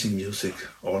arranging music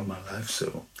all my life,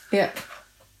 so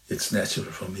it's natural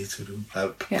for me to do.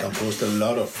 I've composed a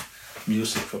lot of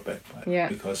music for bagpipe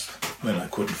because when I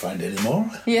couldn't find any more.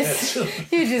 Yes,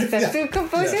 you just have to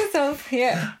compose yourself.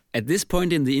 Yeah. At this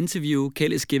point in the interview,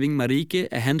 Keld is giving Marike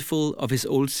a handful of his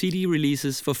old CD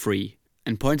releases for free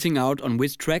and pointing out on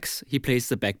which tracks he plays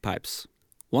the bagpipes.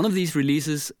 One of these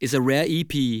releases is a rare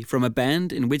EP from a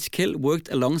band in which Keld worked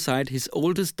alongside his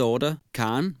oldest daughter,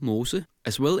 Karen Mose,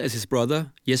 as well as his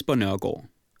brother, Jesper Nørgaard.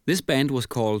 This band was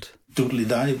called Doodly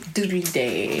Day. Doodly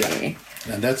Day. Yeah.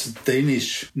 And that's a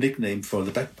Danish nickname for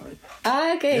the bagpipe.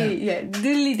 Ah, okay. Yeah.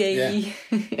 Doodly Day.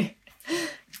 Yeah.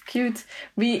 Cute.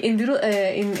 We in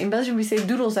Belgium we say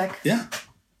doedelzak. Yeah.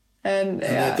 And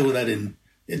I do that in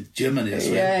Germany as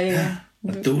well. Yeah.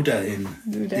 Do that in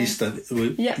Eastern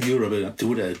Europe.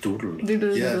 Do that doodle.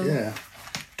 Yeah.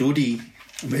 Doody.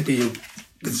 Maybe you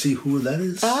can see who that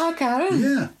is. Ah, Karen.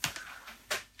 Yeah.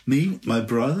 Me, my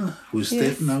brother, who's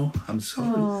dead now. I'm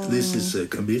sorry. Oh, this is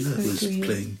Camilla, who's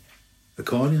playing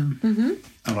accordion. Mm-hmm.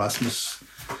 And Rasmus,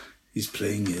 he's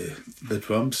playing the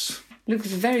drums.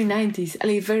 Looks very 90s.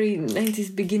 Very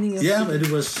 90s beginning of... Yeah, but it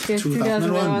was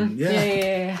 2001.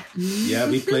 Yeah. Yeah,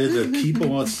 we play the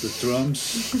keyboards, the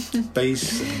drums,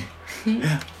 bass. And,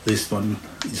 this one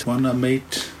is one I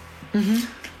made. Mm-hmm.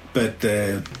 But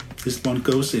this one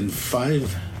goes in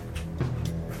five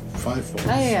voices.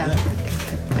 Ah, yeah.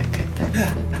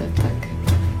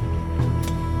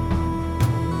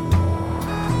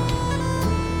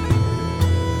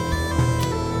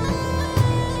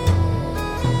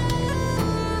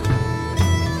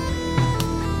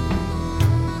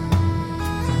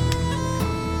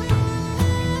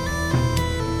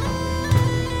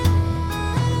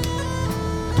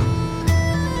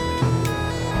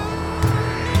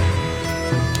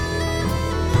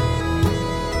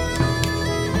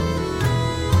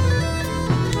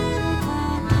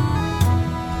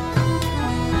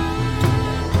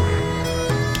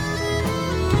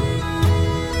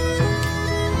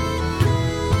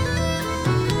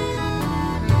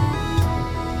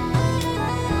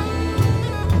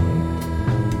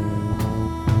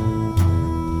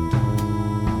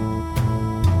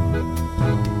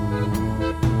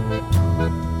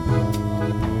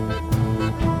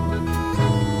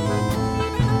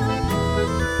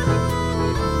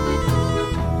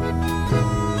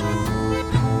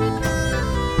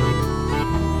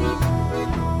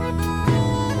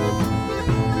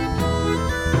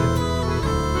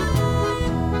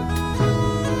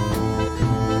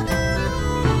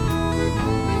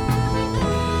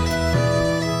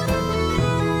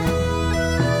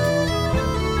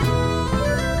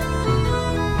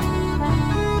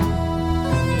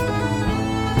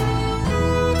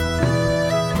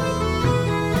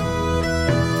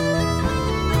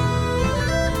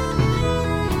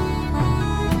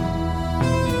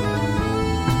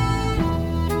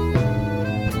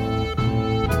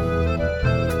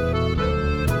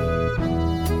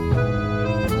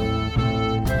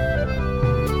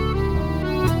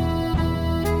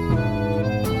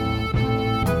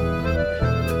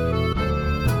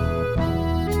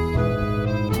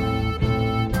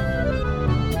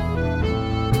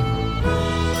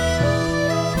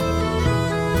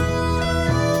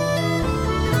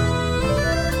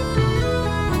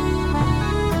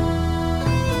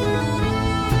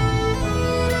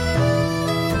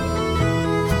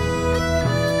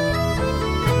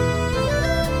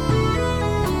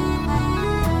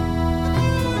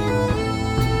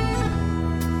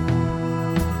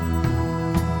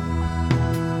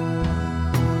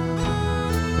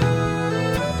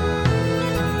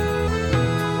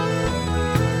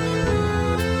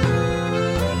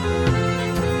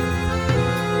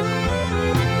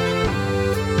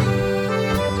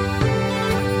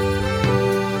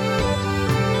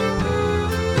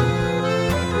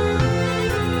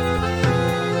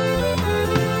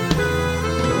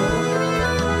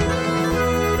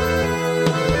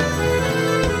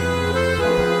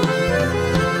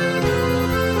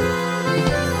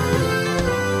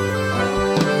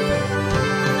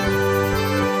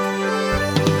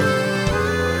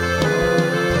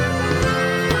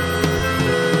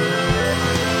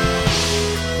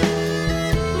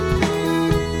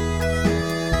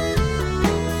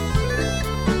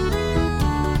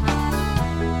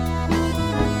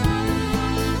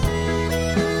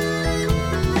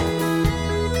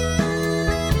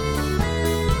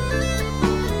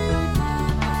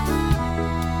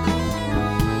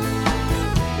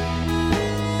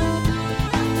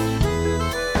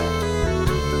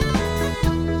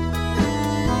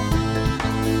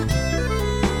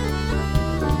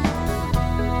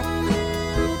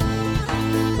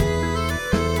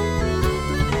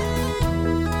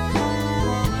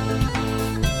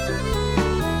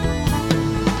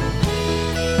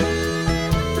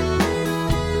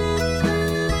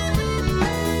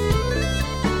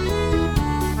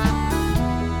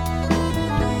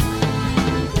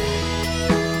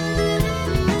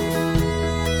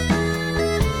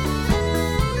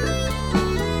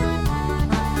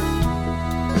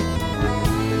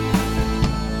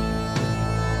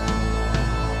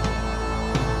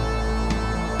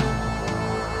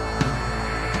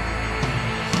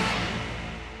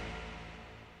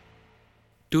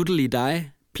 Doodly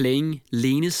Die playing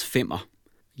Lenes Femmer,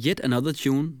 yet another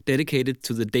tune dedicated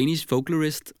to the Danish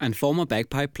folklorist and former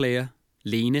bagpipe player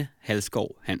Lene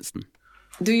Halskov Hansen.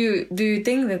 Do you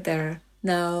think that there are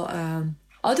now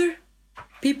other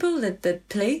people that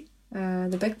play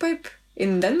the bagpipe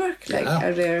in Denmark? Like,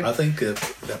 are there? I think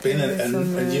there's been a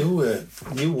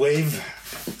new wave,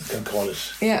 you can call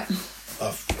it. Yeah.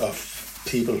 Of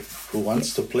people who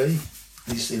wants to play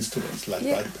these instruments like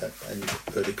bagpipe and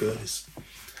hurdy-gurdies.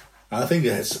 I think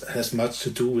it has much to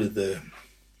do with the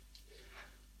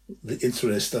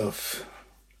interest of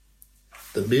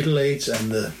the Middle Age and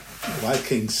the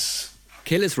Vikings.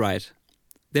 Kjell is right.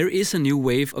 There is a new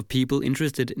wave of people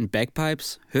interested in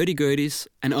bagpipes, hurdy-gurdies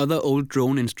and other old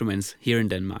drone instruments here in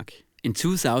Denmark. In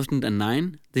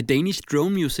 2009, the Danish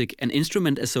Drone Music and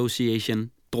Instrument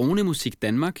Association, Dronemusik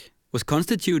Danmark, was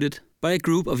constituted by a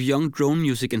group of young drone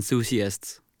music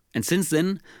enthusiasts. And since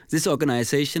then, this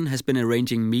organization has been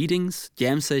arranging meetings,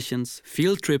 jam sessions,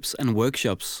 field trips and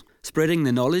workshops, spreading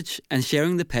the knowledge and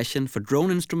sharing the passion for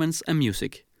drone instruments and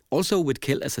music, also with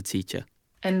Kjell as a teacher.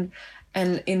 And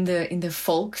in the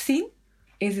folk scene,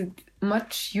 is it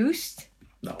much used?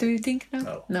 No. Do you think?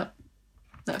 No,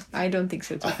 I don't think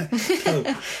so too.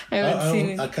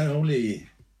 I can only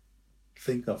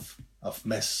think of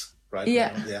Mads right now.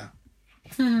 Yeah.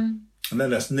 Mm-hmm. And then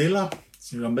there's Nilla,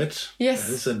 you met. Yes.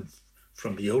 This is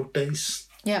from the old days.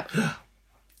 Yeah.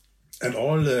 And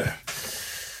all the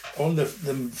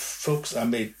folks I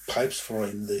made pipes for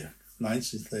in the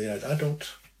 90s, I don't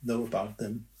know about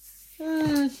them.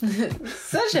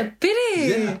 Such a pity.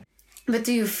 Yeah. But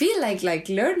do you feel like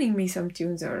learning me some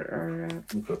tunes or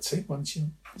We could take one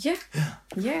tune. Yeah.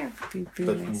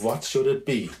 But nice. what should it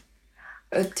be?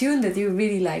 A tune that you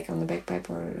really like on the bagpipe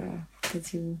or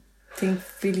that you think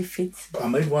really fits? I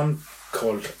made one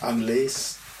called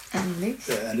Anglais. Anglais?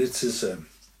 And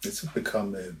it's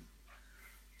become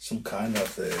some kind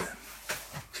of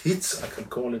hit, I can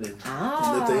call it, in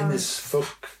the Danish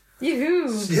folk.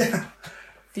 Yoo-hoo! Yeah.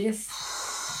 Yes.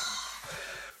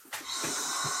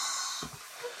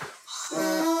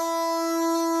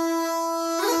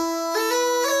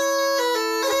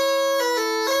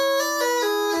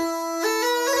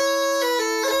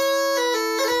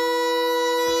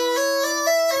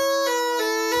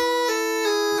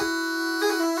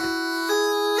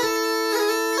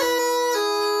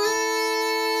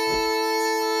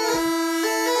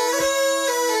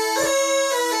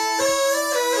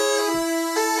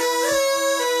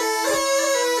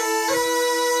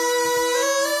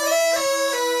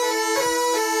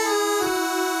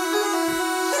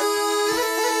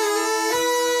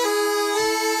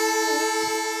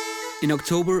 In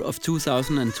October of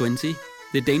 2020,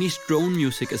 the Danish Drone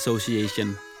Music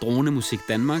Association, Dronemusik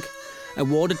Danmark,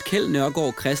 awarded Keld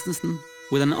Nørgaard Kristensen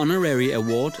with an honorary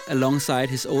award alongside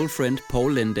his old friend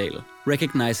Paul Lindahl,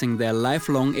 recognizing their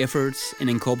lifelong efforts in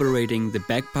incorporating the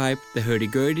bagpipe, the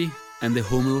hurdy-gurdy and the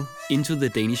hummel into the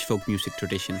Danish folk music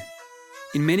tradition.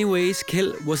 In many ways,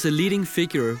 Kjell was a leading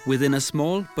figure within a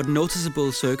small but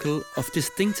noticeable circle of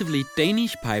distinctively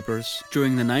Danish pipers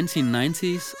during the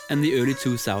 1990s and the early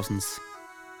 2000s.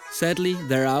 Sadly,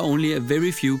 there are only a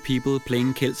very few people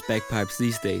playing Kjeld's bagpipes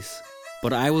these days,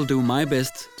 but I will do my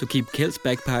best to keep Kjeld's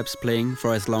bagpipes playing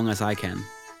for as long as I can.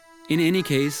 In any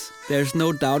case, there's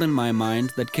no doubt in my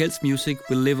mind that Kjeld's music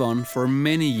will live on for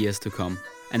many years to come,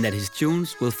 and that his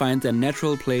tunes will find their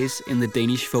natural place in the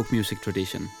Danish folk music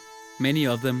tradition. Many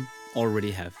of them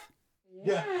already have.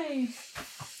 Yeah.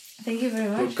 Thank you very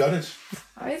much. You got it.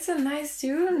 Oh, it's a nice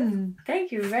tune.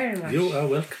 Thank you very much. You are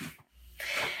welcome.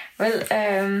 Well,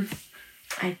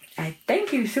 I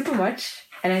thank you super much,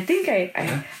 and I think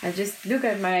I just look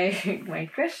at my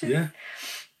questions. Yeah.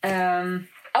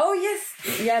 Oh yes,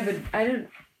 yeah, but I don't.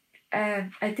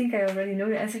 I think I already know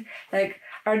the answer. Like,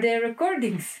 are there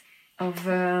recordings of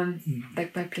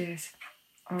bagpipe players?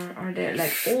 Or are they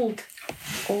like old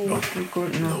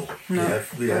record? No.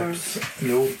 We have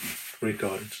no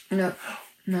recordings.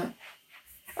 No.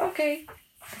 Okay,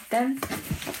 then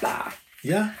blah.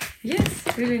 Yeah.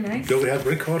 Yes, really nice. So we have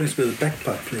recordings with a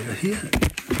bagpipe player here.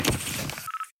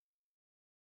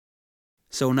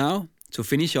 So now, to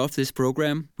finish off this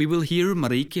program, we will hear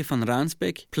Marieke van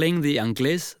Raansbæk playing the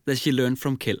Anglais that she learned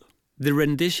from Kjell. The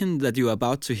rendition that you are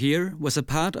about to hear was a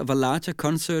part of a larger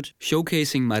concert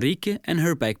showcasing Marieke and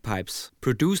her bagpipes,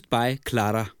 produced by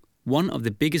Clara, one of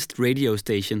the biggest radio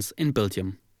stations in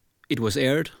Belgium. It was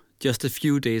aired just a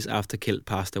few days after Kjell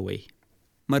passed away.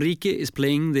 Marieke is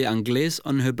playing the Anglais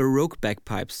on her Baroque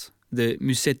bagpipes, the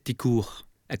Musette de Cour,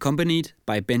 accompanied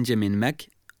by Benjamin Mack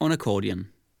on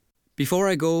accordion. Before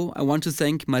I go, I want to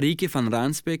thank Marieke van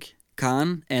Raansbæk,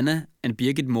 Karen, Anna and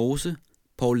Birgit Mose,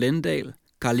 Paul Lendahl,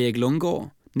 Karl Erik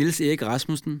Lundgaard, Niels Erik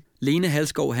Rasmussen, Lene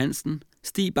Halskov Hansen,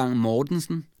 Stig Bang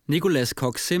Mortensen, Nicolas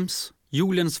Koch-Sims,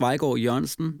 Julian Svejgaard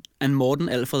Jørgensen, and Morten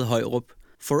Alfred Højrup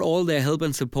for all their help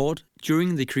and support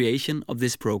during the creation of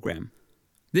this program.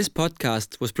 This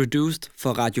podcast was produced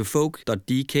for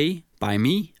radiofolk.dk by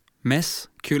me, Mads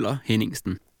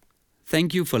Kjøller-Henningsen.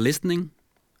 Thank you for listening,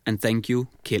 and thank you,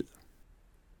 Keld.